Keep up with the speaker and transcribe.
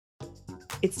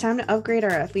It's time to upgrade our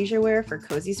athleisure wear for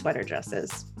cozy sweater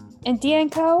dresses. And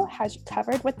D&Co has you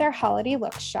covered with their holiday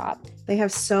look shop. They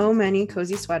have so many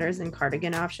cozy sweaters and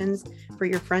cardigan options for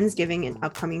your Friendsgiving and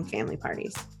upcoming family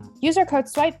parties. Use our code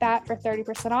SWIPETHAT for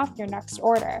 30% off your next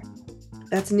order.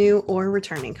 That's new or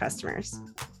returning customers.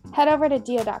 Head over to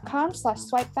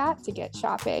dia.com/swipethat to get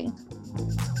shopping.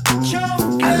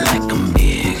 I like them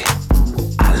big.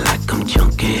 I like them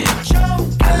chunky.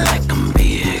 I like them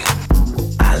big.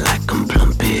 I like them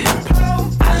plumpy.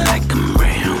 I like them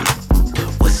round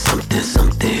with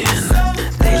something.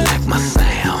 They like my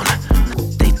sound.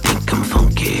 They think I'm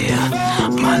funky.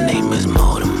 My name is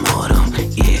Mortem.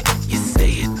 Yeah, you say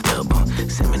it double.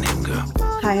 Say my name, girl.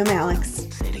 Hi, I'm Alex.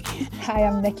 Say it again. Hi,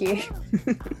 I'm Nikki.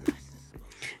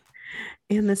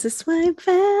 And this is Swipe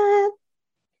Fat.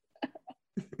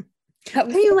 Why are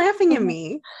you laughing at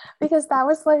me? Because that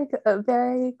was like a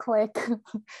very quick.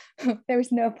 There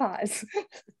was no pause.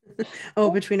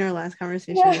 Oh, between our last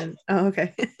conversation. Yeah. And, oh,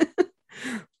 okay.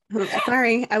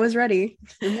 Sorry, I was ready.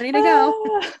 I'm ready to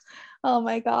go. Oh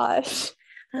my gosh.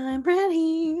 I'm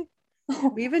ready.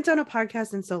 We haven't done a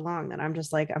podcast in so long that I'm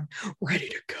just like, I'm ready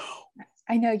to go.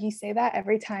 I know you say that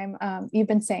every time. You've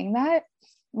been saying that.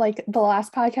 Like the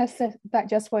last podcast that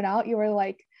just went out, you were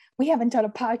like, we haven't done a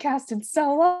podcast in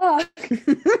so long.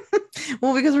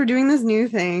 Well, because we're doing this new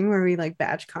thing where we like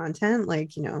batch content,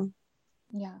 like,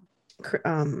 Yeah.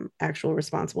 Actual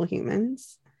responsible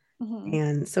humans. Mm-hmm.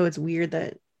 And so it's weird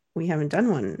that we haven't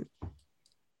done one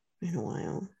in a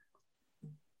while.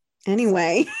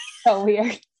 Anyway, So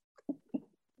weird.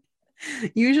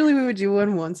 usually we would do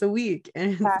one once a week.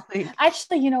 And it's like,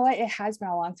 Actually, you know what? It has been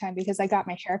a long time because I got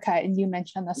my hair cut and you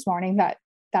mentioned this morning that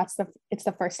it's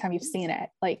the first time you've seen it,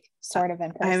 like sort of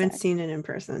in person. I haven't seen it in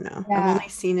person, no. Yeah. I've only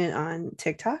seen it on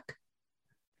TikTok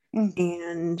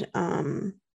and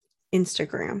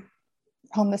Instagram.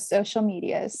 On the social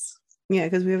medias. Yeah,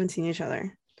 because we haven't seen each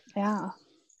other. Yeah.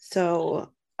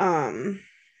 So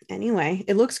anyway,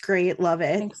 it looks great. Love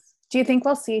it. Thanks. Do you think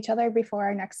we'll see each other before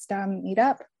our next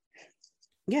meetup?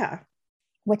 Yeah.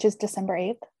 Which is December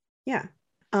 8th? Yeah.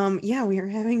 Yeah, we are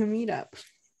having a meetup.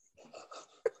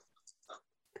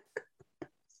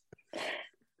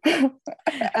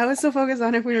 I was so focused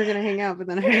on if we were going to hang out, but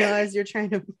then I realized you're trying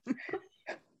to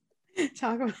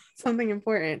talk about something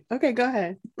important. Okay, go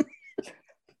ahead.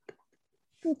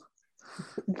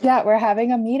 Yeah, we're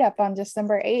having a meetup on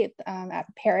December 8th at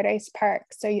Paradise Park.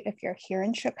 So if you're here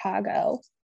in Chicago,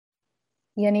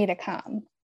 you need to come.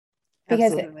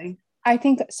 Because Absolutely. I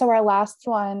think so. Our last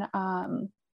one,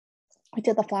 we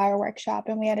did the flower workshop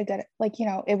and we had a good,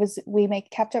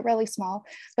 kept it really small,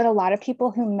 but a lot of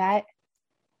people who met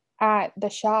at the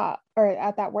shop or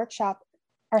at that workshop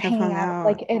are hanging out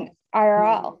like in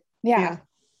IRL. Yeah.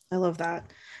 I love that.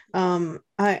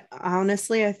 I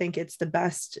honestly, I think it's the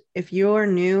best if you're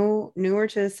newer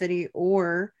to the city,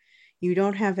 or you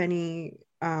don't have any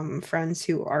friends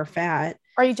who are fat,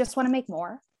 or you just want to make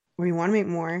more,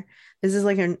 this is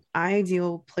like an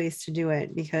ideal place to do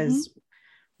it because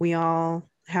we all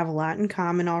have a lot in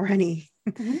common already.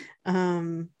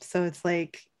 So it's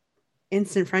like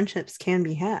instant friendships can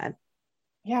be had.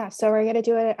 Yeah, so we're gonna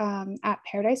do it at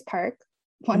Paradise Park,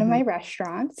 one of my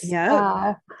restaurants.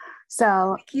 Yeah.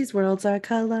 So Nikki's worlds are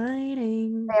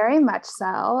colliding. Very much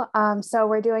so. So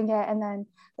we're doing it, and then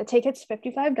the ticket's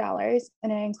 $55,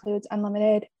 and it includes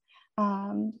unlimited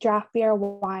draft beer,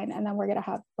 wine, and then we're gonna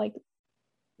have like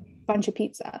a bunch of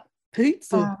pizza.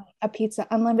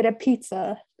 Unlimited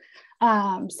pizza.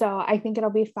 So I think it'll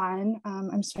be fun.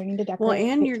 I'm starting to decorate. Well,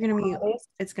 and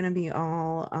it's gonna be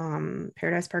all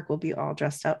Paradise Park will be all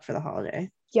dressed up for the holiday.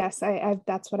 Yes, I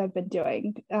that's what I've been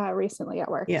doing recently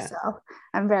at work. Yeah. So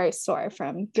I'm very sore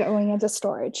from going into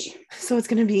storage. So it's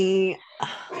gonna be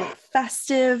like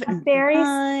festive and very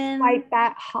fun. Like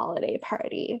that holiday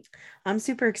party. I'm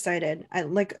super excited. I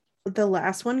like the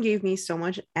last one gave me so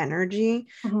much energy.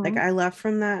 Like I left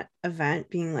from that event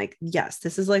being like, yes,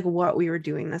 this is like what we were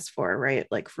doing this for, right?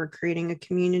 Like for creating a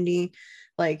community,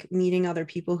 like meeting other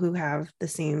people who have the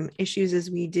same issues as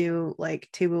we do, like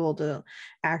to be able to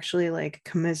actually like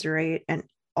commiserate and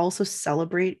also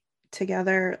celebrate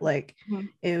together. Like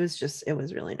it was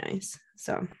really nice.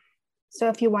 So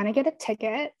if you want to get a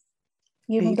ticket,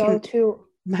 you can go to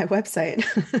my website.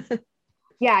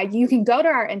 Yeah, you can go to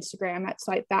our Instagram at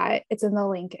Swipe That. It's in the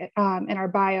link in our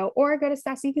bio, or go to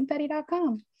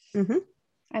sassyconfetti.com.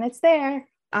 And it's there.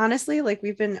 Honestly, like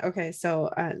we've been, okay,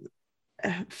 so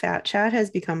Fat Chat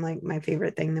has become like my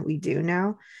favorite thing that we do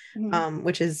now,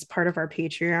 which is part of our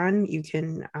Patreon. You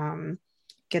can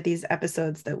get these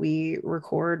episodes that we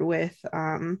record with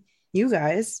you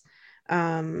guys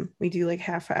We do like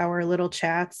half-hour little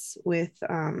chats with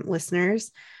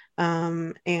listeners.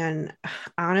 And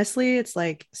honestly, it's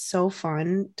like so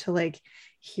fun to like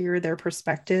hear their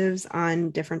perspectives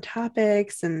on different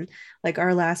topics. And like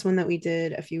our last one that we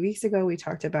did a few weeks ago, we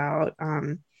talked about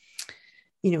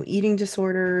eating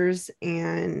disorders.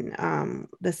 And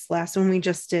this last one we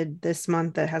just did this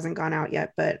month that hasn't gone out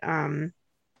yet, but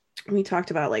we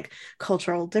talked about like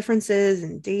cultural differences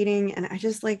and dating. And I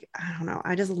just like, I don't know,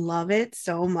 I just love it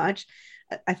so much.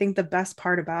 I think the best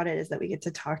part about it is that we get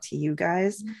to talk to you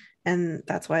guys. And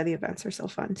that's why the events are so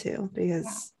fun too,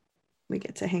 because we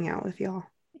get to hang out with y'all.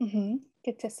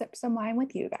 Get to sip some wine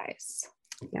with you guys.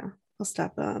 Yeah. I'll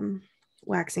stop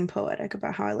waxing poetic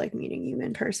about how I like meeting you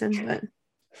in person,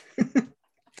 but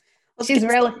she's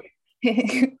really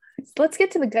let's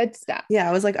get to the good stuff. Yeah,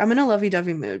 I was like, I'm in a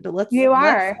lovey-dovey mood, but let's get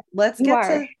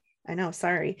to I know,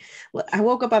 sorry. I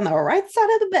woke up on the right side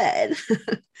of the bed.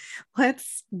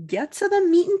 Let's get to the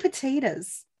meat and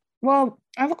potatoes. Well,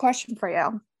 I have a question for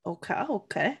you.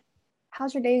 Okay.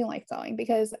 How's your dating life going?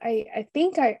 Because I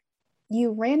think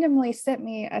you randomly sent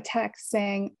me a text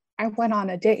saying I went on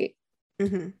a date.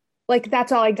 Like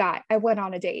that's all I got. I went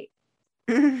on a date.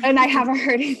 And I haven't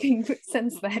heard anything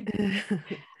since then.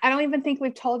 I don't even think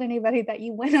we've told anybody that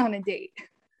you went on a date.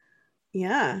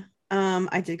 Yeah.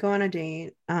 I did go on a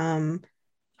date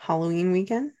Halloween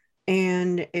weekend,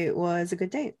 and it was a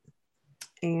good date.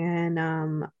 And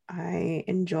I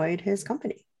enjoyed his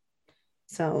company.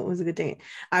 So it was a good date.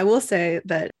 I will say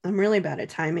that I'm really bad at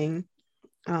timing.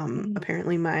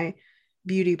 Apparently my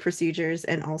beauty procedures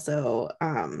and also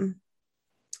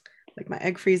like my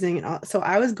egg freezing and all. So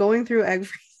I was going through egg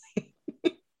freezing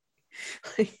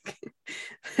like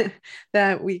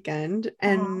that weekend.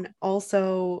 And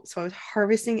also, so I was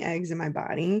harvesting eggs in my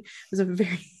body. It was a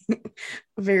very,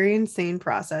 very insane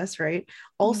process, right?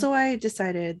 Also, I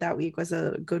decided that week was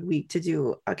a good week to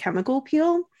do a chemical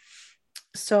peel.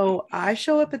 So I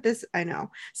show up at this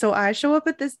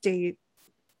date,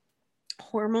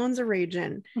 hormones are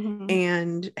raging,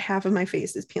 and half of my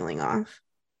face is peeling off.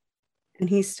 And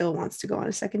he still wants to go on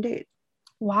a second date.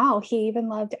 Wow, he even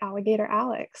loved Alligator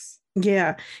Alex.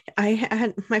 Yeah,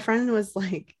 my friend was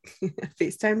like,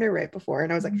 FaceTimed her right before,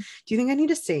 and I was like, do you think I need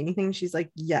to say anything? She's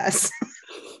like, yes.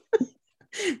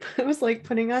 I was like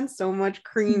putting on so much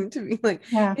cream to be like,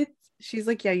 she's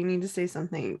like, yeah, you need to say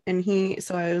something. And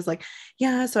so I was like,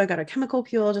 yeah, so I got a chemical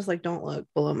peel, just like don't look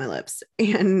below my lips.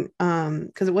 And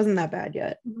because it wasn't that bad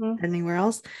yet anywhere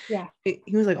else. Yeah. He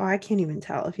was like, oh, I can't even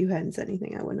tell. If you hadn't said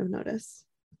anything, I wouldn't have noticed.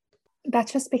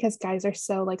 That's just because guys are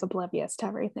so like oblivious to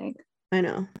everything. I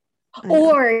know.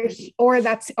 Or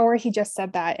he just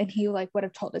said that and he like would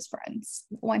have told his friends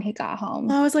when he got home.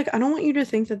 Well, I was like, I don't want you to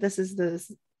think that this is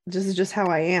just how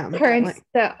I am. Current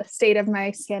the state of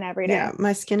my skin every day. Yeah,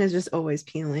 my skin is just always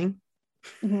peeling.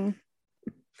 In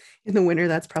the winter,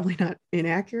 that's probably not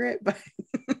inaccurate, but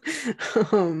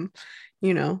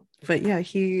but yeah,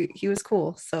 he was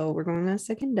cool. So we're going on a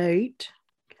second date.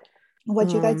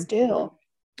 What'd you guys do?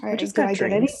 We just got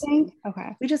drinks.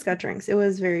 Okay. We just got drinks. It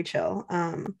was very chill.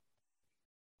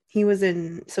 He lives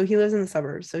in the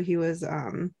suburbs, so he was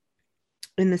in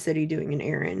the city doing an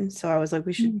errand. So I was like,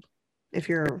 we should, if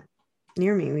you're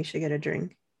near me, we should get a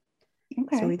drink.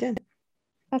 Okay. So we did.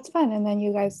 That's fun. And then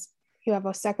you have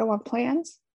a second one planned?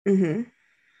 What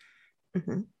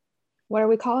are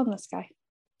we calling this guy?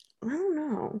 I don't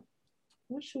know.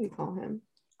 What should we call him?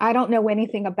 I don't know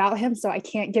anything about him, so I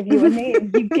can't give you a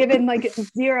name. You've given like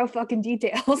zero fucking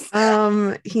details.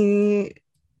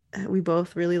 We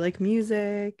both really like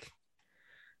music.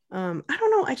 I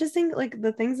don't know. I just think like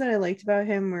the things that I liked about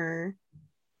him were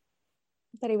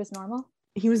that he was normal.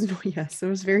 Yes, it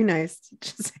was very nice to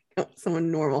just hang out with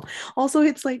someone normal. Also,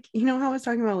 it's like, how I was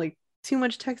talking about like too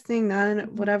much texting,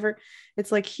 not whatever.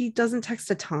 It's like he doesn't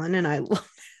text a ton, and I love it.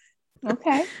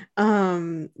 Okay.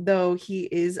 Though he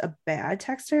is a bad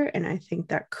texter, and I think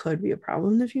that could be a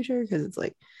problem in the future, because it's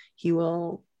like he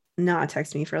will not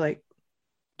text me for like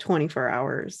 24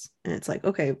 hours, and it's like,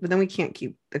 okay, but then we can't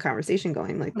keep the conversation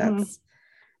going. Like that's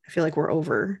I feel like we're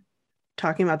over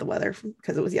talking about the weather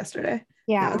because it was yesterday.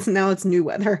 Yeah. Now it's new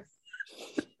weather.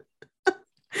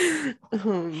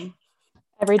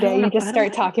 Every day you just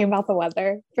start talking about the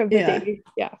weather from the day.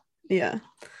 Yeah.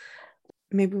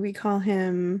 Maybe we call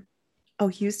him. Oh,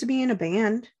 he used to be in a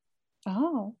band.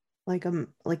 Oh. Like a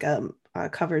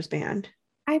covers band.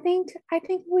 I think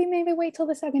we maybe wait till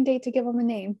the second date to give him a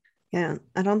name. Yeah,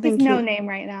 I don't think no name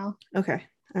right now. Okay,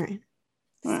 all right.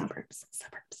 Suburbs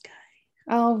guy.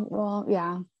 Oh well,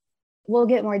 yeah. We'll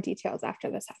get more details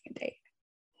after the second date.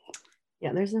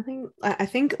 Yeah, there's nothing. I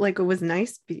think like it was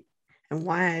nice, and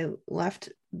why I left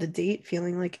the date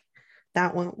feeling like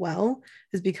that went well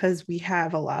is because we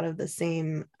have a lot of the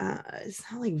same it's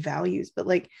not like values, but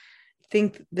like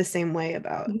think the same way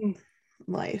about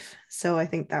life. So I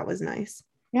think that was nice.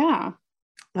 Yeah.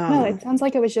 No, it sounds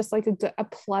like it was just like a good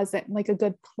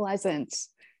pleasant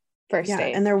first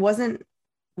date. And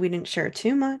we didn't share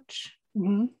too much.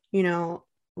 Mm-hmm. You know,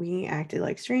 we acted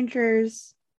like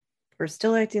strangers. We're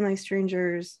still acting like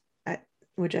strangers,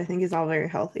 which I think is all very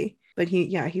healthy. But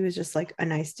he was just like a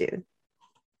nice dude.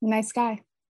 Nice guy.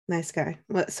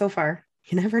 Well, so far,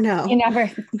 you never know. You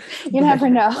never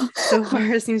know. So far,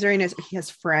 it seems very nice. He has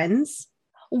friends.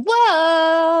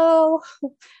 Whoa.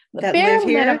 That live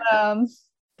here.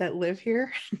 That live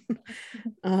here.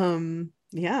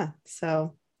 Yeah.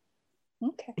 So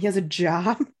okay. He has a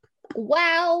job.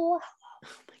 Wow. Oh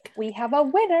my God. We have a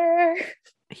winner.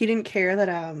 He didn't care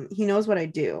that he knows what I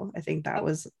do. I think that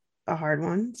was a hard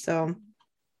one. So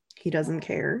he doesn't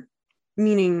care.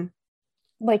 Meaning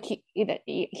like he doesn't,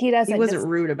 he wasn't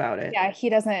rude about it. Yeah, he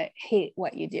doesn't hate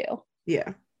what you do.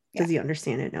 Yeah. Does he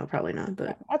understand it? No, probably not,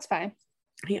 but that's fine.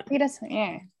 Yeah. He doesn't.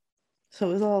 Yeah. So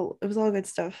it was all good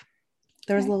stuff.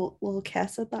 There was a little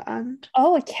kiss at the end.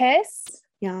 Oh, a kiss?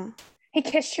 Yeah. He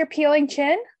kissed your peeling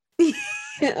chin?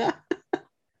 Yeah.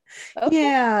 Okay.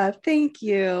 Yeah, thank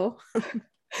you.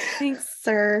 Thanks,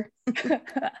 sir.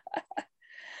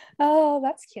 Oh,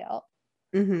 that's cute.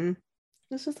 Mm-hmm. It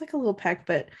was just like a little peck,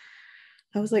 but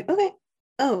I was like, okay,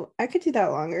 I could do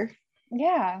that longer.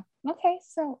 Yeah. Okay,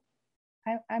 so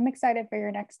I'm excited for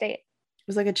your next date. It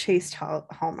was like a chaste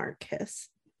Hallmark kiss.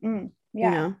 Yeah. You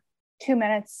know? 2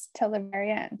 minutes till the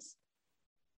very end.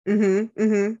 Mm-hmm.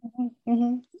 Mm-hmm.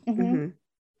 Mm-hmm. Mm-hmm.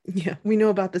 Yeah, we know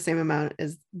about the same amount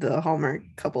as the Hallmark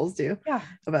couples do. Yeah.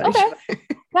 About each other.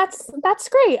 That's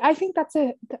great. I think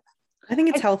I think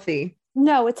it's healthy.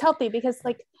 No, it's healthy because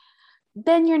like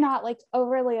then you're not like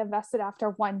overly invested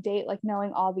after one date, like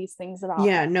knowing all these things about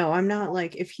him. No, I'm not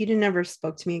like, if he never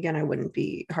spoke to me again, I wouldn't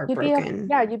be heartbroken.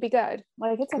 You'd be good.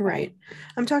 Like it's okay. Right.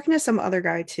 I'm talking to some other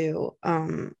guy too.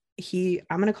 I'm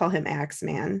gonna call him Axe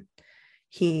Man.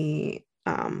 He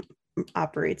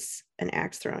operates an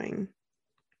axe throwing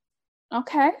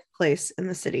place in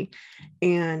the city.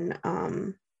 And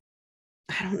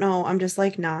I don't know, I'm just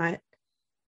like not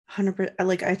 100%,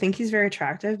 like I think he's very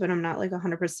attractive, but I'm not like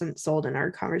 100% sold, and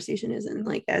our conversation isn't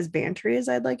like as bantery as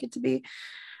I'd like it to be.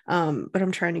 But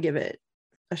I'm trying to give it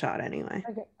a shot anyway.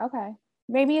 Okay.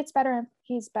 Maybe it's better.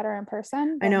 He's better in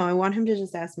person. I know. I want him to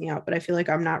just ask me out, but I feel like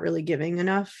I'm not really giving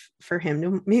enough for him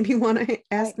to maybe want to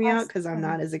ask me out because I'm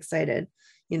not as excited.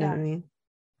 You know what I mean?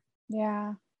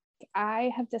 Yeah.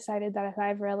 I have decided that if I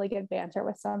have really good banter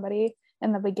with somebody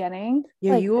in the beginning,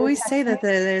 you always say that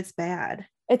it's bad.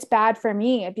 It's bad for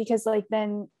me because like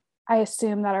then I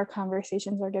assume that our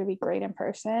conversations are going to be great in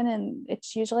person, and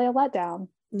it's usually a letdown.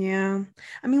 Yeah,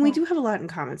 I mean we do have a lot in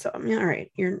common, so I mean, all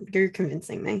right, you're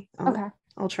convincing me.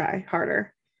 I'll try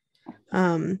harder.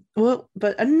 Well,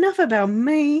 but enough about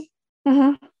me.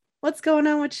 Mm-hmm. What's going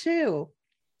on with you?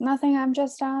 Nothing. I'm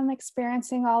just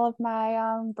experiencing all of my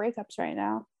breakups right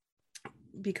now.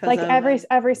 Because like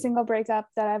every single breakup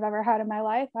that I've ever had in my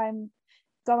life, I'm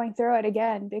going through it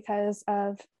again because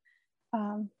of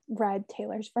Red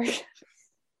Taylor's version.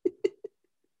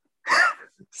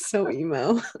 So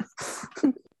emo.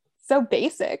 So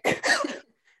basic.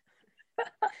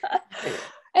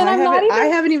 And I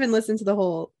haven't even listened to the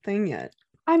whole thing yet.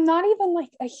 I'm not even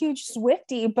like a huge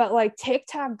Swiftie, but like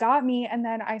TikTok got me, and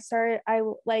then I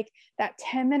like that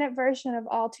 10-minute version of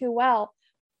All Too Well.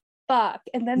 Fuck.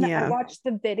 And then I watched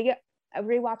the video. I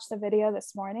rewatched the video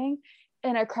this morning,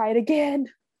 and I cried again.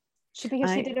 She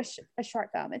did a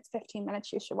short film. It's 15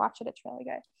 minutes. You should watch it. It's really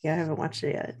good. Yeah, I haven't watched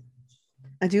it yet.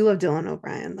 I do love Dylan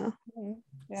O'Brien though. Mm-hmm.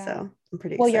 Yeah. So I'm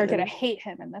pretty excited. Well, you're gonna hate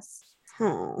him in this.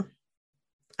 Oh,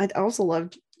 I also love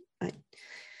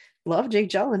Jake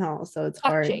Gyllenhaal, so it's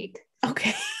hard. Jake.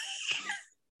 Okay.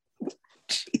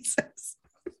 Jesus.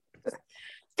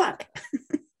 Fuck.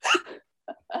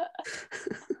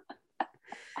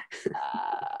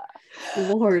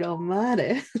 Lord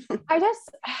Almighty.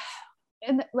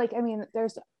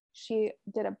 She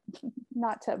did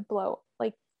not to blow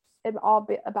like it all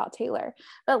about Taylor,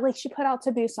 but like she put out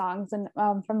Taboo songs and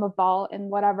from the vault and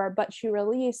whatever, but she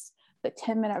released the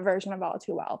 10-minute version of All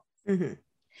Too Well. Mm-hmm.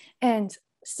 And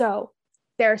so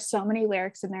there are so many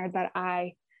lyrics in there that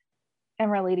I am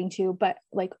relating to, but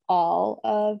like all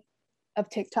of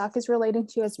TikTok is relating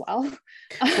to as well.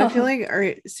 So I feel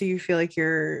like, so you feel like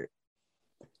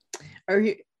are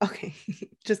you okay?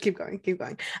 Just keep going.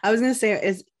 I was gonna say,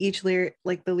 is each lyric,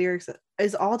 like the lyrics,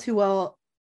 is All Too Well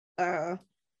as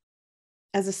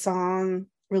a song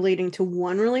relating to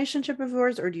one relationship of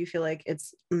yours, or do you feel like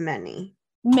it's many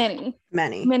okay.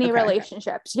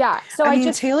 relationships? Yeah. So I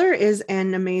mean, Taylor is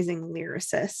an amazing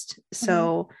lyricist.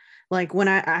 So like when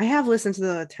I have listened to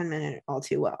the 10-minute All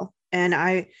Too Well, and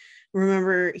I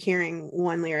remember hearing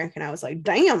one lyric and I was like,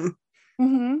 damn,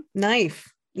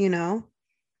 knife, you know?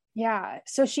 Yeah.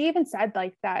 So she even said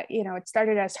like that, you know, it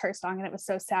started as her song and it was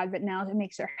so sad, but now it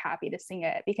makes her happy to sing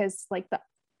it because like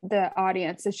the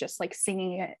audience is just like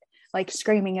singing it, like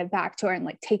screaming it back to her and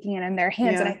like taking it in their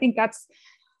hands. And I think that's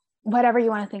whatever you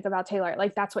want to think about Taylor,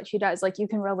 like that's what she does. Like you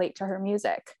can relate to her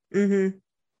music.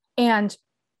 And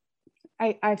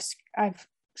I've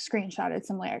screenshotted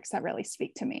some lyrics that really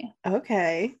speak to me.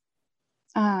 Okay.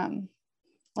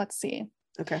 Let's see.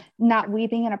 Okay. Not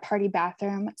weeping in a party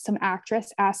bathroom. Some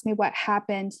actress asked me what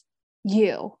happened.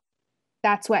 You.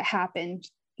 That's what happened.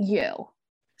 You.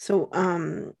 So,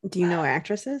 do you know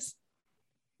actresses?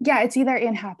 Yeah, it's either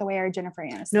Anne Hathaway or Jennifer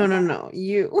Aniston. No.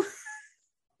 You.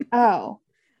 Oh.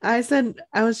 I said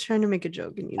I was trying to make a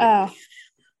joke and you didn't.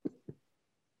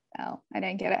 Oh, I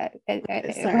didn't get it.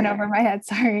 It went over my head.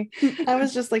 Sorry. I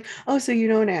was just like, oh, so you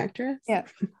know an actress? Yeah.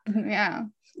 Yeah.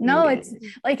 No, it's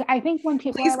like I think when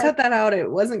people please cut that out.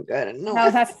 It wasn't good. No,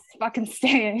 that's fucking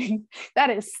staying. That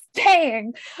is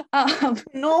staying.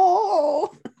 No.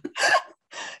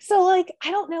 So like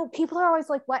I don't know. People are always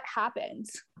like, what happened?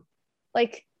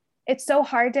 Like it's so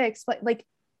hard to explain. Like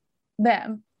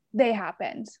they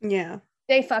happened. Yeah.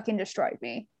 They fucking destroyed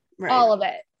me. Right. All of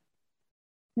it.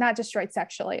 Not destroyed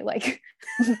sexually, like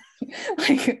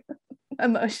like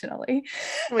emotionally.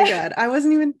 Oh my God. I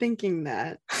wasn't even thinking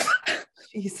that.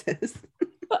 Jesus.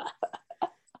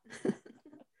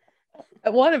 I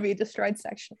want to be destroyed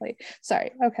sexually.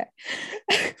 Sorry. Okay.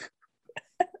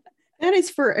 That is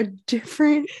for a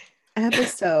different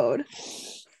episode.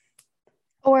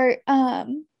 Or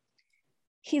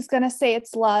he's gonna say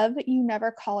it's love. You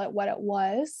never call it what it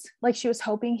was. Like she was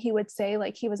hoping he would say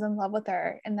like he was in love with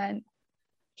her, and then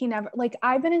he never. Like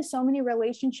I've been in so many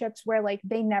relationships where like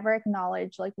they never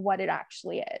acknowledge like what it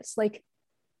actually is. Like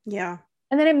yeah.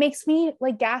 And then it makes me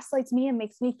like gaslights me and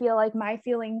makes me feel like my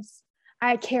feelings,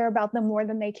 I care about them more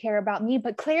than they care about me,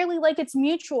 but clearly like it's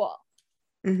mutual.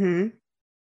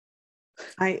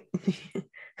 I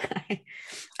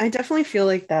definitely feel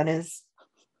like that is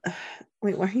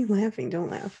wait, why are you laughing?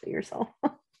 Don't laugh at yourself.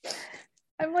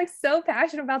 I'm like so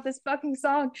passionate about this fucking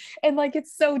song and like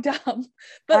it's so dumb,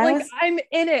 but I'm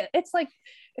in it. It's like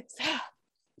it's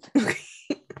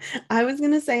I was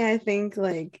gonna say I think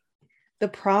like the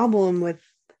problem with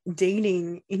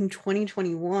dating in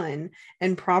 2021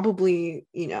 and probably,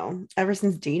 you know, ever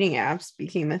since dating apps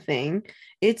became a thing,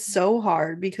 it's so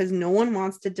hard because no one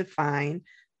wants to define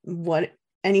what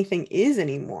anything is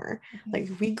anymore. Like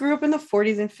if we grew up in the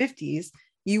 40s and 50s,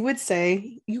 you would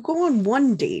say you go on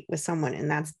one date with someone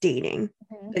and that's dating,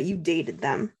 that you dated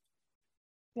them.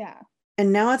 Yeah.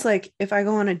 And now it's like if I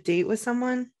go on a date with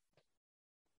someone,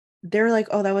 they're like,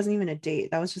 oh, that wasn't even a date,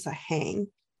 that was just a hang.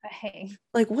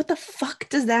 Like what the fuck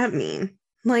does that mean?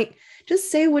 Like just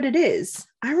say what it is.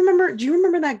 Do you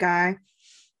remember that guy,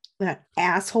 that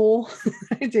asshole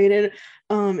I dated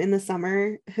in the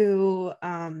summer who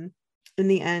in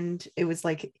the end it was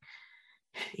like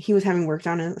he was having work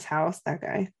done in his house, that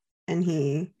guy, and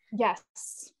he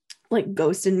like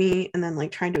ghosted me and then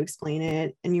like tried to explain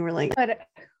it, and you were like, but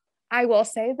I will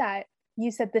say that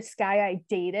you said this guy I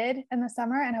dated in the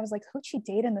summer and I was like, who'd she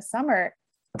date in the summer?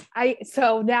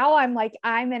 So now I'm like,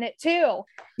 I'm in it too.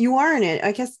 You are in it,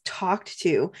 I guess, talked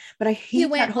to, but I hate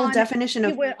that whole definition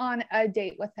of. We went on a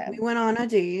date with him. We went on a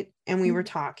date and we were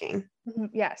talking.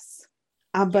 Yes.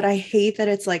 But I hate that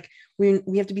it's like we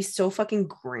have to be so fucking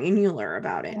granular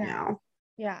about it now.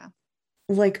 Yeah.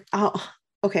 Like,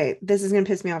 okay, this is gonna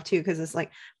piss me off too because this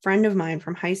like friend of mine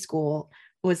from high school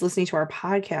was listening to our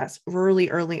podcast really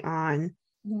early on.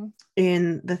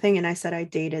 In the thing, and I said I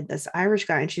dated this Irish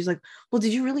guy, and she's like, well,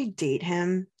 did you really date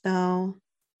him though?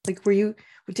 Like,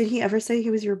 did he ever say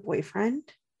he was your boyfriend?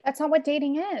 That's not what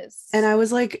dating is. And I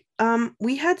was like,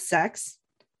 we had sex,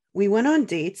 we went on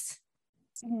dates,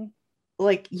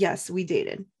 like yes, we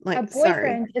dated. Like a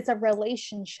boyfriend is a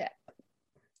relationship.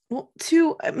 Well,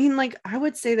 I mean, like I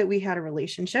would say that we had a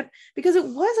relationship because it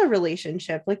was a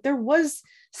relationship, like there was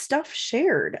stuff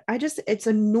shared. It's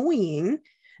annoying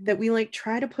that we like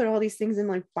try to put all these things in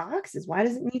like boxes. Why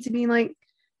does it need to be like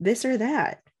this or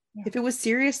that? Yeah. If it was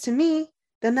serious to me,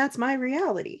 then that's my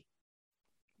reality.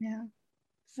 Yeah,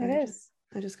 so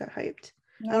I just got hyped.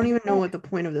 No, I don't even know what the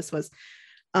point of this was.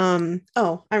 Oh,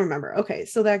 I remember. Okay,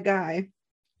 so that guy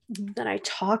that I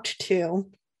talked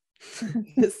to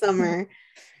this summer,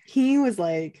 he was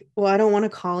like, well, I don't want to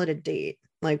call it a date,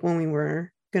 like when we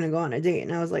were gonna go on a date.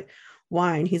 And I was like,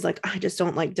 why? And he's like, I just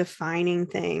don't like defining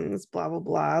things, blah blah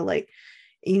blah, like,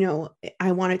 you know,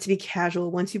 I want it to be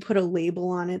casual. Once you put a label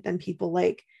on it, then people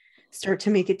like start to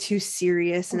make it too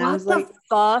serious. And I was like,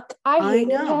 fuck? I hated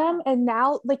know. him. And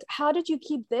now, like, how did you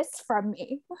keep this from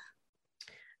me?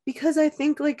 Because I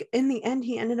think like in the end,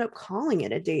 he ended up calling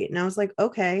it a date. And I was like,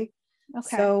 okay,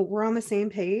 so we're on the same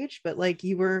page, but like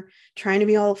you were trying to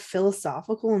be all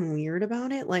philosophical and weird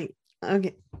about it. Like,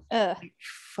 okay, like,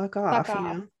 fuck off,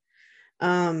 you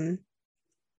know?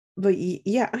 But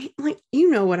yeah, I mean, like,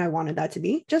 you know what I wanted that to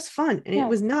be, just fun. And it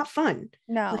was not fun.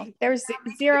 No, like, there's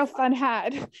zero fun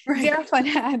had. Right. Zero fun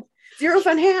had. Zero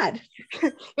fun had.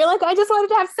 You're like, I just wanted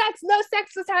to have sex. No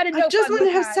sex was had and no I just fun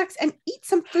wanted to have had. sex and eat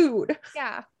some food.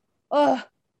 Yeah. Ugh.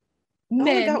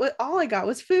 All I got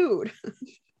was food.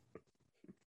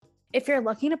 If you're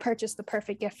looking to purchase the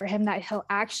perfect gift for him that he'll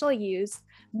actually use,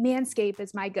 Manscaped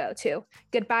is my go-to.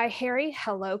 Goodbye, hairy,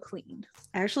 hello, clean.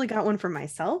 I actually got one for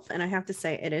myself, and I have to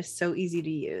say it is so easy to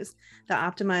use. The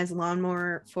Optimized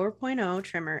Lawnmower 4.0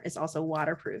 trimmer is also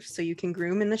waterproof, so you can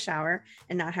groom in the shower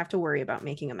and not have to worry about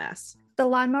making a mess. The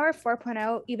Lawnmower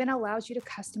 4.0 even allows you to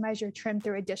customize your trim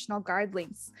through additional guard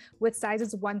lengths with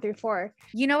sizes 1 through 4.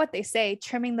 You know what they say,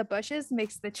 trimming the bushes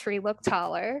makes the tree look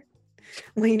taller.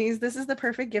 Ladies, this is the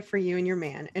perfect gift for you and your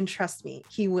man, and trust me,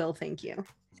 he will thank you.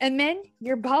 And men,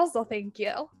 your balls will thank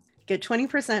you. Get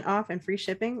 20% off and free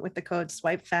shipping with the code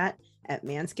SWIPEFAT at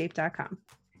manscaped.com.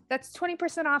 That's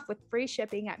 20% off with free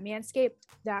shipping at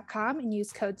manscaped.com and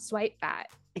use code SWIPEFAT.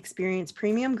 Experience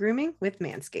premium grooming with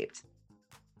Manscaped.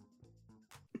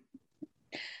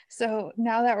 So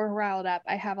now that we're riled up,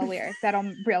 I have a lyric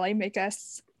that'll really make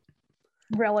us.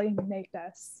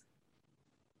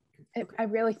 I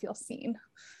really feel seen.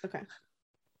 Okay.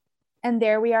 And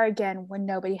there we are again when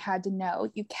nobody had to know.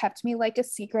 You kept me like a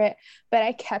secret, but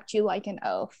I kept you like an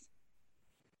oath.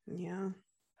 Yeah.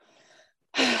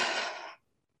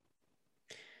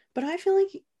 But I feel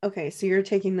like, okay, so you're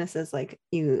taking this as like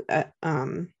you,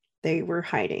 they were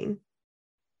hiding.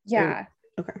 Yeah.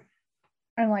 Okay.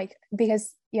 I'm like,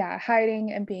 because yeah,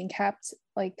 hiding and being kept,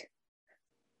 like,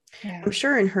 yeah. I'm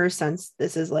sure in her sense,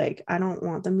 this is like, I don't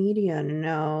want the media to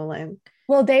know. Like,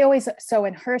 well, they always, so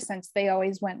in her sense, they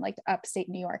always went like upstate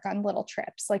New York on little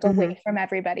trips, like away from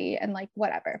everybody and like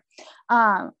whatever.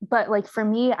 But like for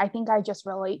me, I think I just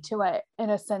relate to it in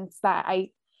a sense that I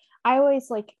always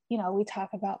like, you know, we talk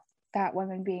about fat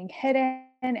women being hidden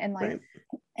and like, right.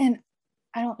 And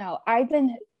I don't know, I've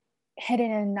been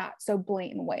hidden in not so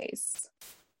blatant ways.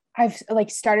 I've like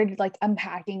started like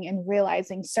unpacking and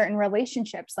realizing certain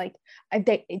relationships, like I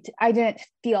didn't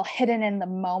feel hidden in the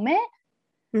moment,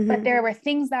 but there were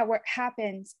things that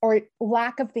happened or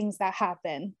lack of things that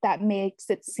happen that makes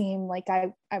it seem like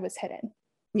I was hidden.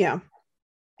 Yeah.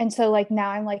 And so like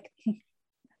now I'm like,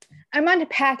 I'm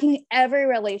unpacking every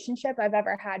relationship I've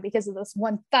ever had because of this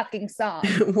one fucking song.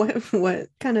 What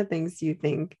kind of things do you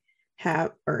think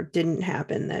have or didn't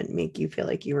happen that make you feel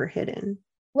like you were hidden?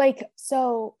 Like,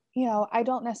 so, you know, I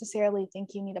don't necessarily think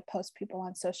you need to post people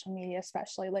on social media,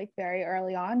 especially like very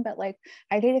early on, but like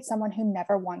I dated someone who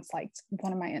never once liked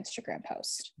one of my Instagram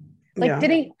posts.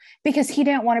 Like, because he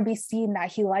didn't want to be seen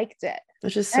that he liked it.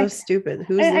 Which is so stupid.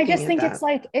 I just think it's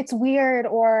like, it's weird,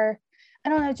 or I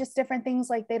don't know, just different things.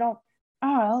 Like I don't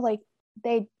know, like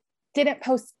they didn't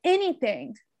post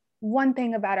anything, one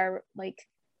thing about our, like,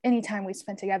 anytime we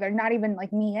spent together, not even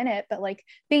like me in it, but like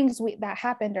things that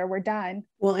happened or were done.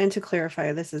 Well, and to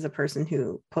clarify, this is a person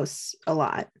who posts a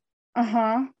lot.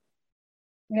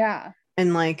 Yeah.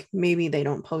 And like maybe they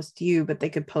don't post you, but they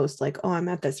could post like, oh, I'm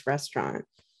at this restaurant,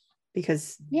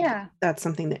 because that's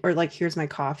something that, or like, here's my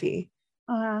coffee.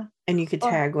 And you could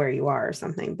tag where you are or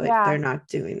something, but they're not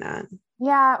doing that.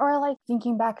 Yeah. Or like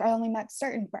thinking back, I only met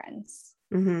certain friends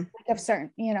like of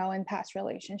certain, you know, in past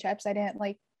relationships. I didn't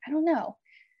like, I don't know.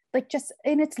 Like just,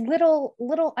 and it's little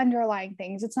underlying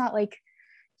things. It's not like,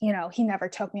 you know, he never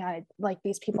took me on it. Like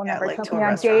these people never like took me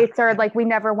on dates, or like we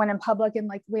never went in public and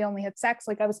like we only had sex.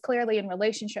 Like I was clearly in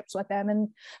relationships with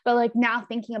them. But like now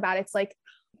thinking about it, it's like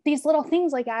these little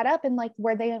things like add up, and like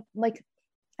were they like,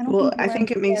 I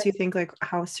think it makes you think like,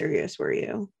 how serious were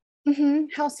you?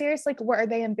 How serious? Like, were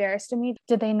they embarrassed of me?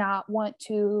 Did they not want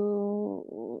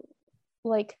to,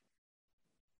 like,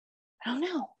 I don't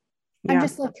know. I'm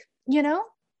just like, you know,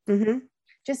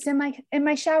 just in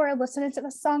my shower, listening to the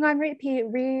song on repeat,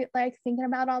 like thinking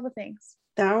about all the things.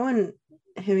 That one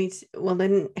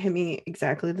didn't hit me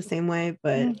exactly the same way,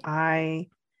 but I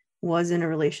was in a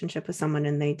relationship with someone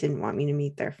and they didn't want me to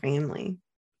meet their family.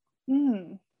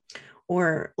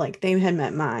 Or like they had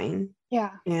met mine.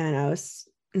 Yeah. And I was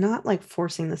not like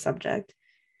forcing the subject.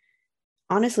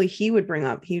 honestly, he would bring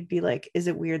up, he'd be like, is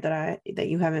it weird that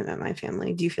you haven't met my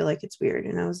family? Do you feel like it's weird?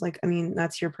 And I was like, I mean,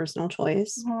 that's your personal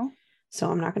choice.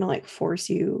 So I'm not going to like force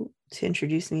you to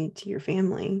introduce me to your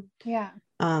family. Yeah.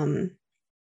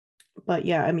 But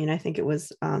yeah, I mean, I think it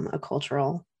was a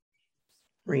cultural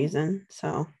reason.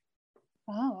 So.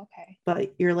 Oh, okay.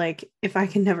 But you're like, if I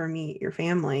can never meet your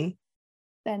family,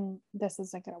 then this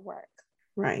isn't going to work.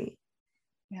 Right.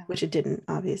 Yeah. Which it didn't,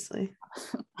 obviously.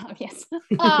 Yes.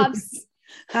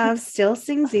 Still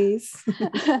singsies.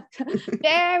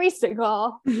 Very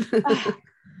single.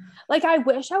 Like, I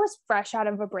wish I was fresh out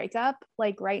of a breakup,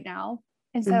 like right now,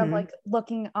 instead of like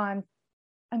looking on.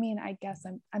 I mean, I guess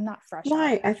I'm not fresh.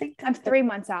 Why? Out. I think I'm 3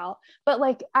 months out, but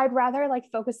like, I'd rather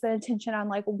like focus the attention on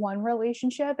like one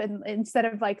relationship and instead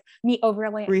of like me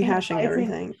overly rehashing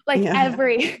everything. Like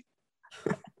every,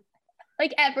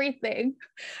 like everything,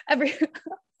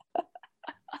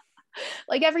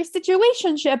 like every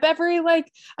situationship,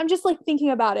 like, I'm just like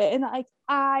thinking about it. And like,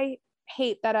 I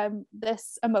hate that I'm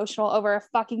this emotional over a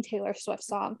fucking Taylor Swift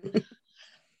song,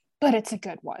 but it's a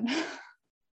good one.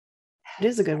 It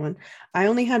is a good one. I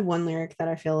only had one lyric that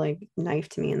I feel like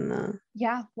knifed me in the.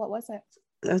 Yeah. What was it?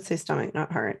 I would say stomach,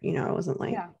 not heart. You know, it wasn't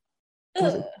like. Yeah.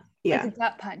 Yeah. Like a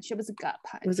gut punch. It was a gut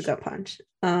punch. It was a gut punch.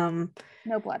 No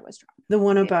blood was drawn. The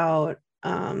one about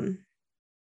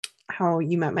how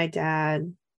you met my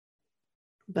dad,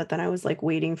 but then I was like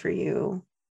waiting for you.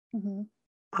 And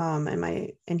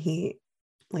he,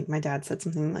 like, my dad said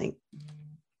something like,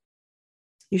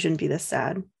 you shouldn't be this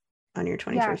sad on your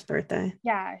 21st birthday.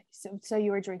 Yeah. So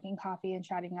you were drinking coffee and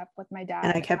chatting up with my dad.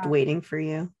 And I kept waiting for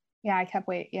you. Yeah, I kept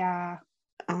waiting. Yeah.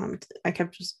 I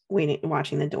kept just waiting,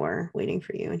 watching the door, waiting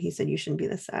for you. And he said, you shouldn't be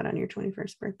this sad on your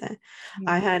 21st birthday.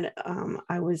 Mm-hmm.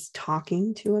 I was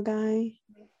talking to a guy.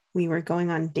 We were going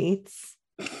on dates.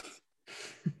 And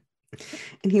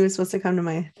he was supposed to come to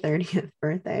my 30th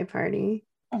birthday party.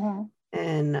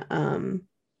 And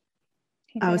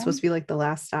I was supposed to be like the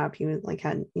last stop. He was like,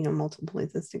 had, you know, multiple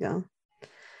places to go.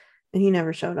 And he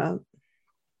never showed up.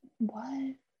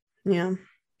 What? Yeah.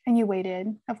 And you waited,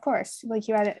 of course. Like,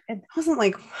 you had it. I wasn't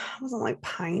like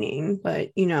pining,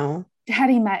 but you know. Had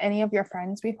he met any of your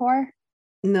friends before?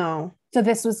 No. So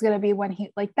this was gonna be when he,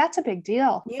 like, that's a big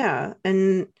deal. Yeah.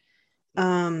 And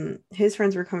his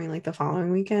friends were coming like the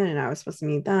following weekend and I was supposed to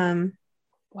meet them.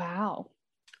 Wow.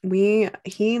 He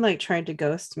like tried to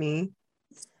ghost me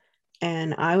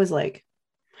and I was like,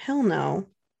 hell no.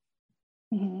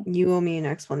 You owe me an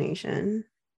explanation.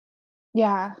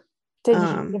 Yeah. Did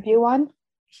he give you one?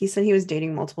 He said he was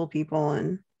dating multiple people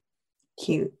and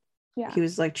he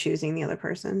was like choosing the other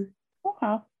person.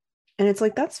 Okay. And it's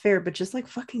like, that's fair, but just like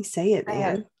fucking say it,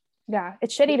 man. Yeah,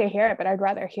 it's shitty to hear it, but I'd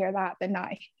rather hear that than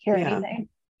not hear anything.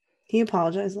 He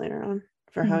apologized later on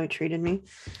for how he treated me.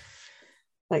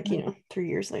 Like, you know, 3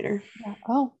 years later. Yeah.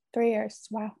 Oh, 3 years.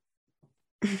 Wow.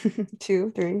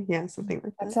 2, 3. Yeah, something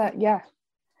like that. That's it. Yeah.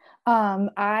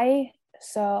 I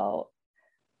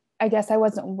guess I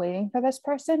wasn't waiting for this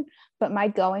person, but my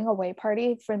going away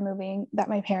party for moving that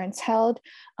my parents held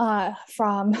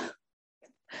from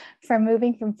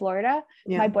moving from Florida,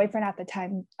 my boyfriend at the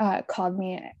time called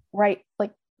me right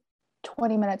like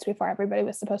 20 minutes before everybody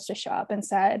was supposed to show up and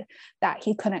said that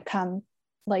he couldn't come.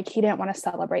 Like, he didn't want to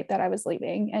celebrate that I was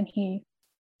leaving, and he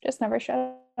just never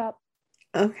showed up.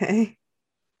 Okay.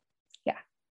 Yeah.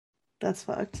 That's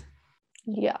fucked.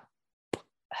 Yeah.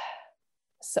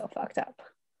 So fucked up.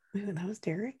 Wait, that was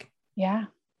Derek? Yeah.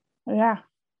 Yeah.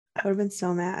 I would have been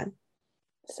so mad.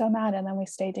 So mad. And then we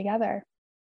stayed together.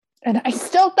 And I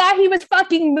still thought he was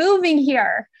fucking moving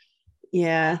here.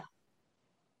 Yeah.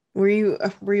 Were you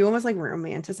almost like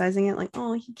romanticizing it? Like,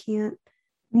 oh, he can't.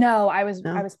 No, I was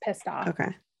pissed off.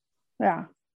 Okay. Yeah.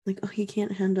 Like, oh, he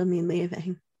can't handle me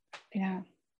leaving. Yeah.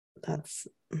 That's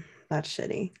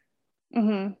shitty.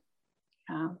 Mm-hmm.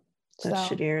 Yeah. That's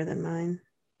shittier than mine.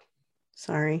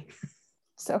 Sorry.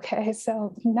 It's okay.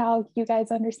 So now you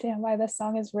guys understand why this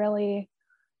song is really,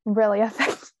 really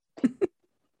effective.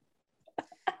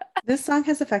 This song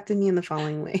has affected me in the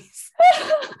following ways.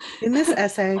 In this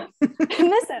essay.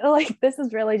 This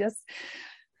is really just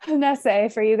an essay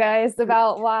for you guys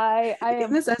about why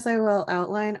In this essay will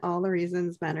outline all the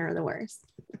reasons men are the worst.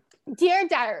 Dear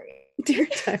Diary. Dear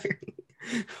Diary.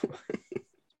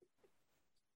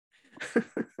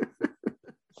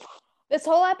 This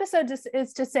whole episode just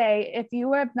is to say, if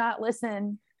you have not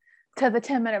listened to the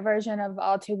 10-minute version of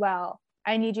All Too Well,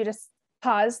 I need you to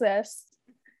pause this,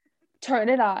 turn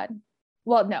it on.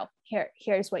 Well, no,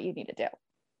 here's what you need to do.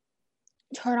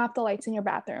 Turn off the lights in your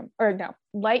bathroom, or no,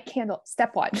 light candle.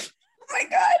 Step 1. Oh my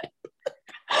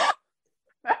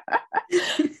God.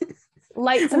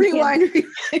 Light some rewind.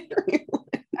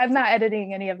 I'm not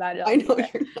editing any of that out. I know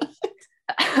you're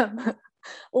not.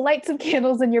 Light some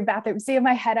candles in your bathroom. See, in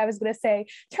my head, I was going to say,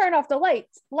 turn off the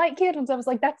lights, light candles. I was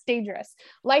like, that's dangerous.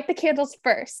 Light the candles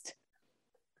first.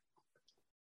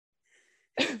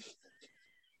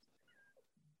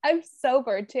 I'm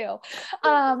sober too.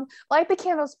 Light the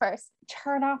candles first.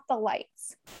 Turn off the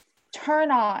lights. Turn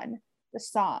on the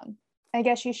song. I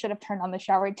guess you should have turned on the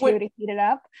shower too to heat it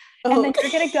up. And then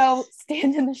you're going to go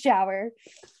stand in the shower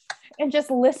and just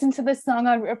listen to the song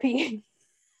on repeat.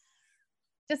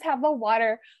 Just have the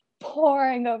water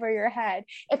pouring over your head.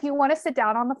 If you want to sit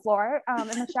down on the floor in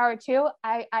the shower too,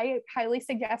 I highly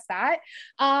suggest that.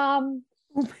 Oh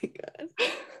my God.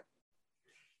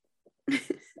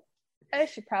 I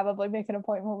should probably make an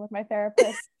appointment with my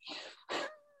therapist.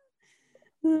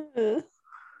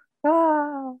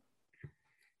 Oh.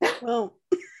 Well,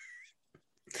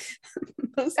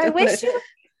 I wish you,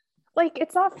 like,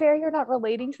 it's not fair you're not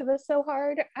relating to this so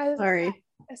hard as I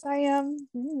am.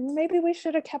 Maybe we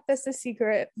should have kept this a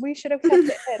secret. We should have kept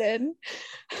it hidden.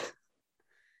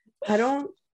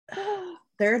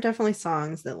 There are definitely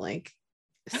songs that like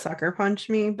sucker punch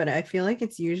me, but I feel like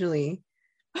it's usually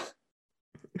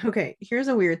okay. Here's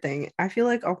a weird thing. I feel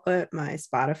like I'll put my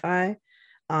Spotify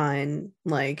on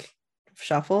like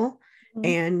shuffle,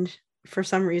 and for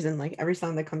some reason, like every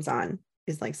song that comes on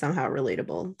is like somehow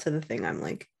relatable to the thing I'm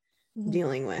like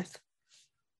dealing with.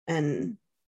 And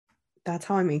that's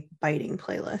how I make biting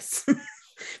playlists.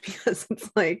 Because it's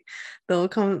like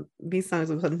these songs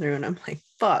will come through and I'm like,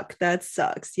 fuck, that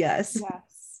sucks. Yes.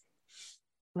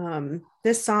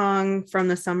 This song from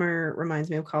the summer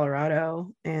reminds me of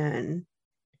Colorado, and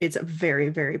it's a very,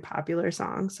 very popular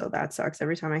song. So that sucks.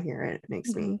 Every time I hear it, it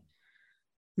makes me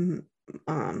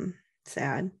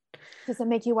sad. Does it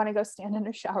make you want to go stand in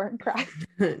a shower and cry?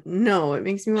 No, it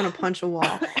makes me want to punch a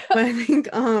wall. But I think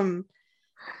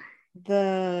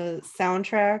the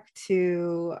soundtrack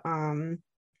to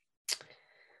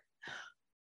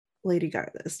Lady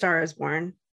Gaga, Star Is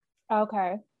Born.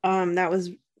 Okay. That was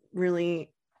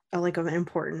really like an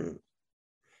important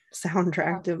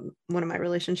soundtrack to one of my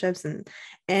relationships, and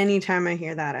anytime I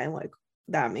hear that, I like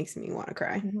that makes me want to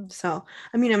cry. So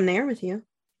I mean, I'm there with you.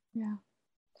 Yeah.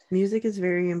 Music is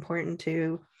very important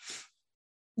to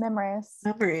memories.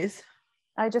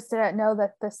 I just didn't know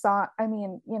that the song, I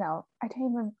mean, you know, I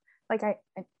didn't even like I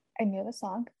knew the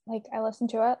song. Like I listened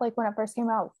to it like when it first came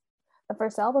out. The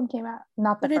first album came out.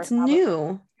 But it's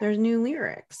new. There's new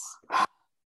lyrics.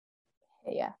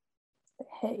 Yeah.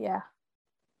 Hit yeah.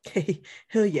 Okay.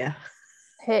 Hell yeah.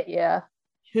 Hit yeah.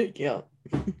 Hit yeah.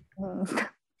 Well,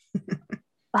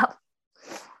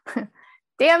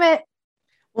 damn it.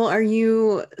 Well,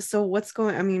 what's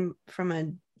going, I mean, from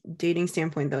a dating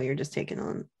standpoint though, you're just taking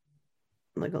on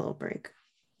like a little break.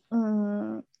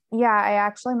 Yeah, I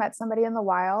actually met somebody in the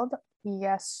wild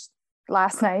last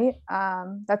night.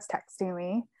 That's texting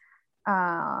me.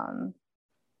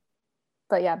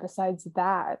 But yeah, besides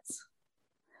that,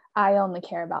 I only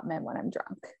care about men when I'm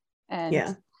drunk.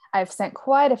 And I've sent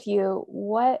quite a few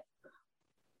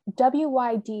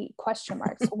WYD question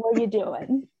marks. What are you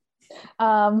doing?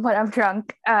 When I'm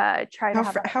drunk, how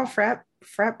frat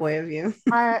boy of you.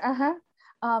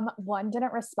 One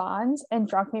didn't respond, and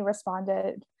drunk me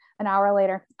responded an hour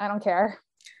later. I don't care.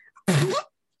 I'm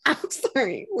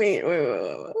sorry. Wait.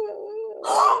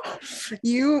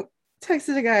 You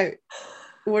texted a guy,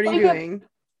 what are you doing?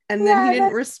 And then he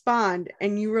didn't respond,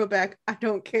 and you wrote back, I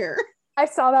don't care. I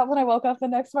saw that when I woke up the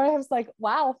next morning. I was like,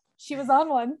 wow, she was on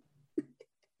one.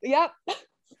 Yep.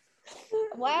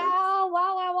 Wow.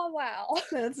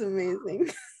 That's amazing.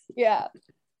 Yeah.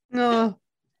 Oh,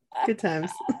 good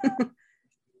times.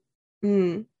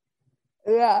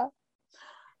 Yeah.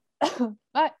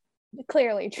 But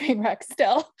clearly train wreck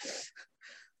still.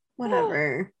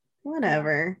 Whatever. I don't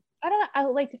know. I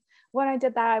like when I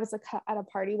did that, I was at a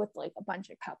party with like a bunch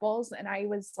of couples, and I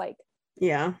was like,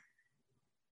 yeah.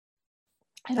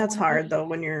 That's hard though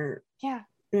when you're I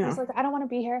was like, I don't want to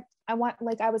be here. I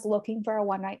was looking for a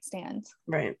one night stand.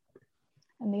 Right.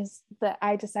 And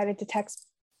I decided to text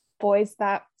boys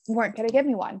that weren't going to give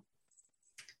me one.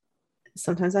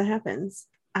 Sometimes that happens.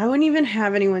 I wouldn't even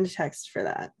have anyone to text for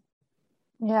that.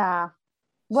 Yeah.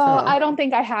 Well, I don't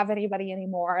think I have anybody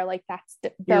anymore. Like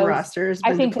your roster has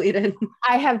been depleted.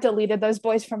 I have deleted those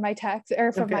boys from my text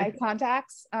or from my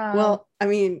contacts. Well, I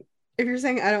mean, if you're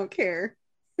saying I don't care,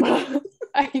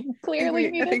 I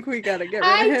clearly I think we gotta get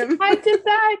rid of him. I did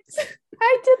that.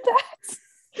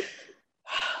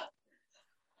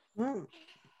 Well,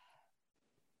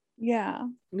 yeah.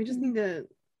 We just need to,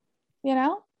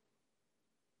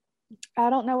 I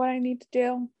don't know what I need to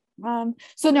do.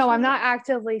 So no, I'm not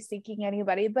actively seeking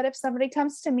anybody, but if somebody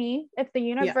comes to me, if the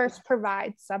universe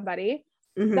provides somebody,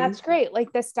 that's great.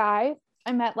 Like this guy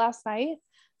I met last night.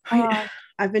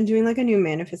 I've been doing like a new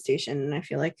manifestation, and I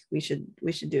feel like we should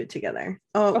do it together.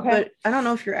 Oh, okay. But I don't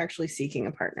know if you're actually seeking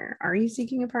a partner. Are you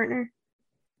seeking a partner?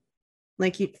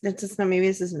 Like that's just not, maybe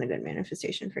this isn't a good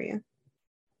manifestation for you.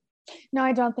 No,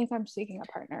 I don't think I'm seeking a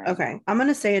partner. Okay. I'm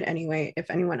gonna say it anyway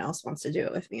if anyone else wants to do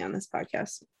it with me on this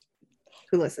podcast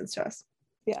who listens to us.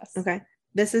 Yes. Okay.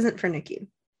 This isn't for Nikki.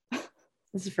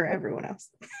 This is for everyone else.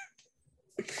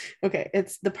 Okay.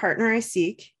 It's the partner I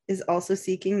seek is also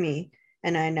seeking me,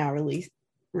 and I now release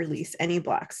any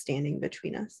blocks standing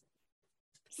between us.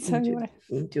 So you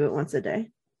do it once a day.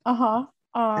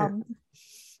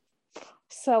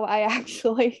 So I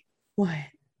actually, what?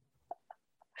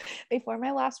 Before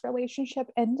my last relationship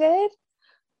ended,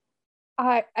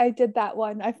 I did that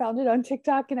one. I found it on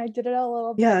TikTok and I did it a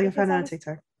little bit. Yeah, I found it on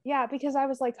TikTok. Yeah, because I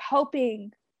was like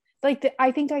hoping, like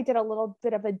I think I did a little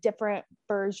bit of a different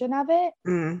version of it.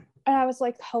 And I was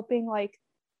like hoping like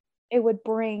it would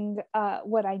bring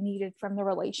what I needed from the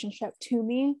relationship to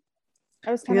me.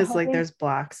 I was kind of like there's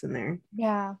blocks in there.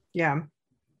 Yeah. Yeah.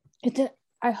 It did.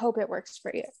 I hope it works for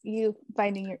you. You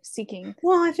finding your seeking.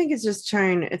 Well, I think it's just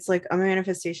trying. It's like a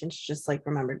manifestation to just like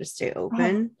remember to stay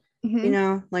open. You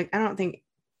know, like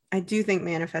I do think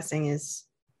manifesting is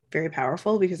very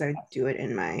powerful because I do it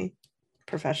in my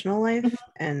professional life,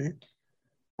 and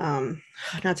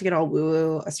not to get all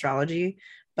woo-woo astrology,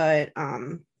 but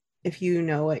if you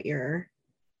know what you're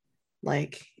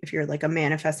like, if you're like a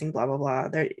manifesting blah blah blah,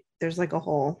 there's like a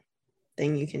whole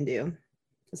thing you can do.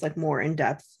 It's like more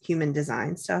in-depth human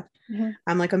design stuff.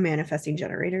 I'm like a manifesting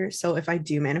generator, so if I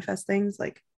do manifest things,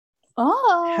 like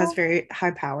has very high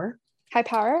power. Okay.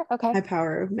 High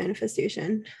power of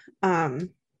manifestation. So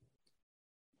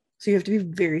you have to be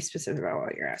very specific about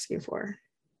what you're asking for.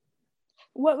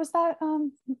 What was that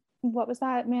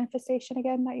manifestation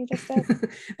again that you just did?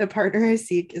 The partner I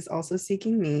seek is also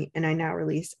seeking me, and I now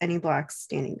release any blocks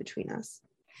standing between us.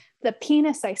 The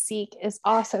penis I seek is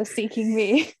also seeking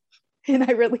me, and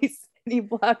I release any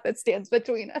block that stands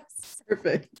between us.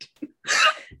 Perfect.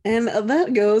 And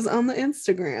that goes on the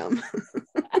Instagram.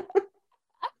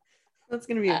 That's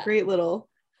going to be a great little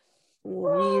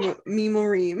meme.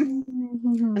 And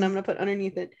I'm going to put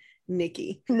underneath it,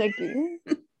 Nikki.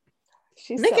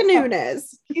 She's Nikki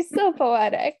Nunes. She's so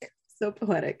poetic. So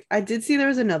poetic. I did see there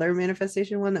was another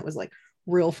manifestation one that was like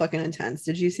real fucking intense.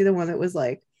 Did you see the one that was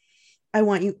like, I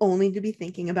want you only to be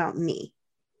thinking about me.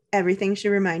 Everything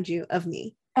should remind you of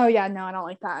me. Oh yeah, no, I don't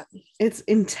like that. It's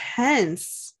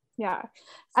intense. Yeah.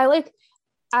 I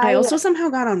also somehow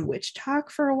got on Witch Talk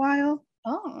for a while.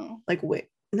 Oh. Like I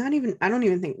don't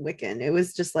even think Wiccan. It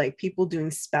was just like people doing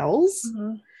spells.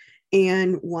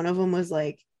 And one of them was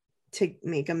like to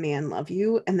make a man love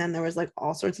you. And then there was like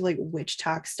all sorts of like Witch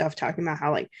Talk stuff talking about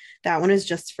how like that one is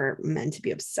just for men to be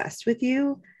obsessed with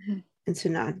you and to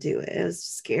not do it. It was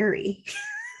scary.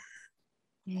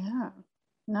 Yeah.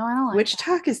 No, I don't like Witch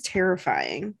Talk is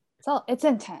terrifying. So it's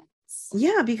intense.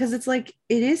 Yeah, because it's like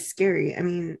it is scary. I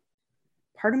mean,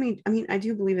 part of me, I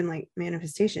do believe in like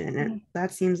manifestation, and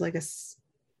that seems like a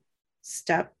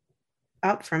step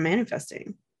up from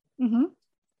manifesting.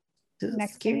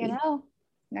 Next thing you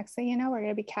know, we're going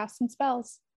to be casting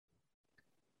spells.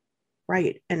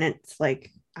 Right. And it's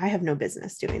like, I have no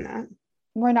business doing that.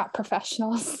 We're not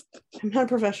professionals. I'm not a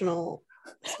professional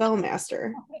spell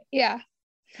master. Yeah.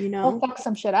 You know? We'll fuck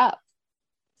some shit up.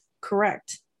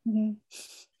 Correct.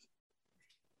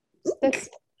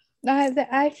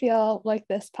 I feel like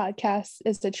this podcast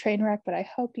is a train wreck, but I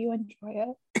hope you enjoy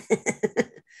it.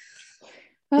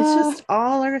 It's just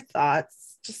all our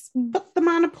thoughts. Just put them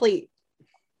on a plate.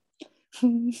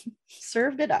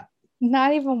 Served it up.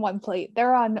 Not even one plate.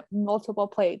 They're on multiple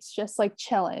plates, just like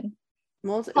chilling.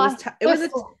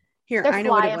 Here, I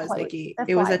know what it was, Nikki.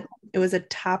 It was a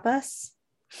tapas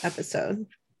episode.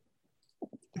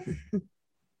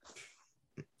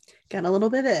 Got a little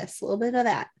bit of this, a little bit of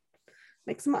that.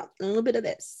 Mix them up. A little bit of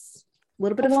this, a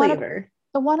little bit of flavor.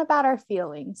 The one about our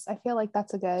feelings. I feel like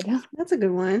that's a good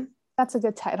one. That's a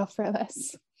good title for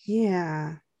this.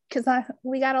 Yeah. Because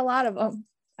we got a lot of them.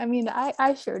 I mean,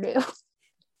 I sure do.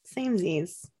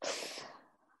 Samesies.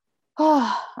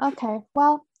 Oh, okay.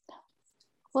 Well,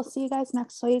 we'll see you guys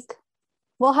next week.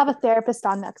 We'll have a therapist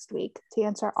on next week to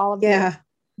answer all of your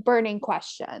burning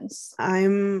questions.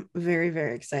 I'm very,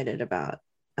 very excited about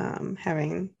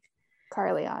having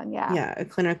Carly on. Yeah, a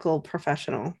clinical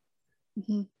professional.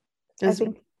 I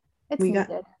think it's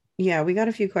needed. We got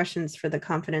a few questions for the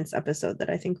confidence episode that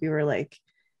I think we were like,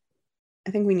 I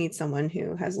think we need someone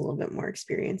who has a little bit more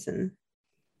experience in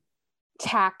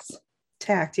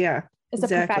tact. Yeah. Is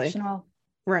exactly. a professional.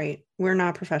 Right. We're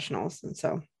not professionals. And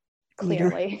so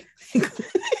clearly.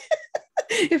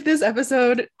 If this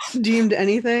episode deemed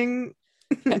anything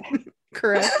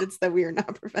correct, it's that we are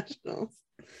not professionals.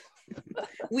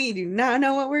 We do not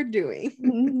know what we're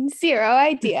doing. Zero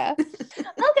idea.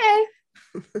 Okay.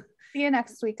 See you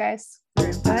next week, guys.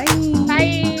 Bye.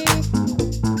 Bye.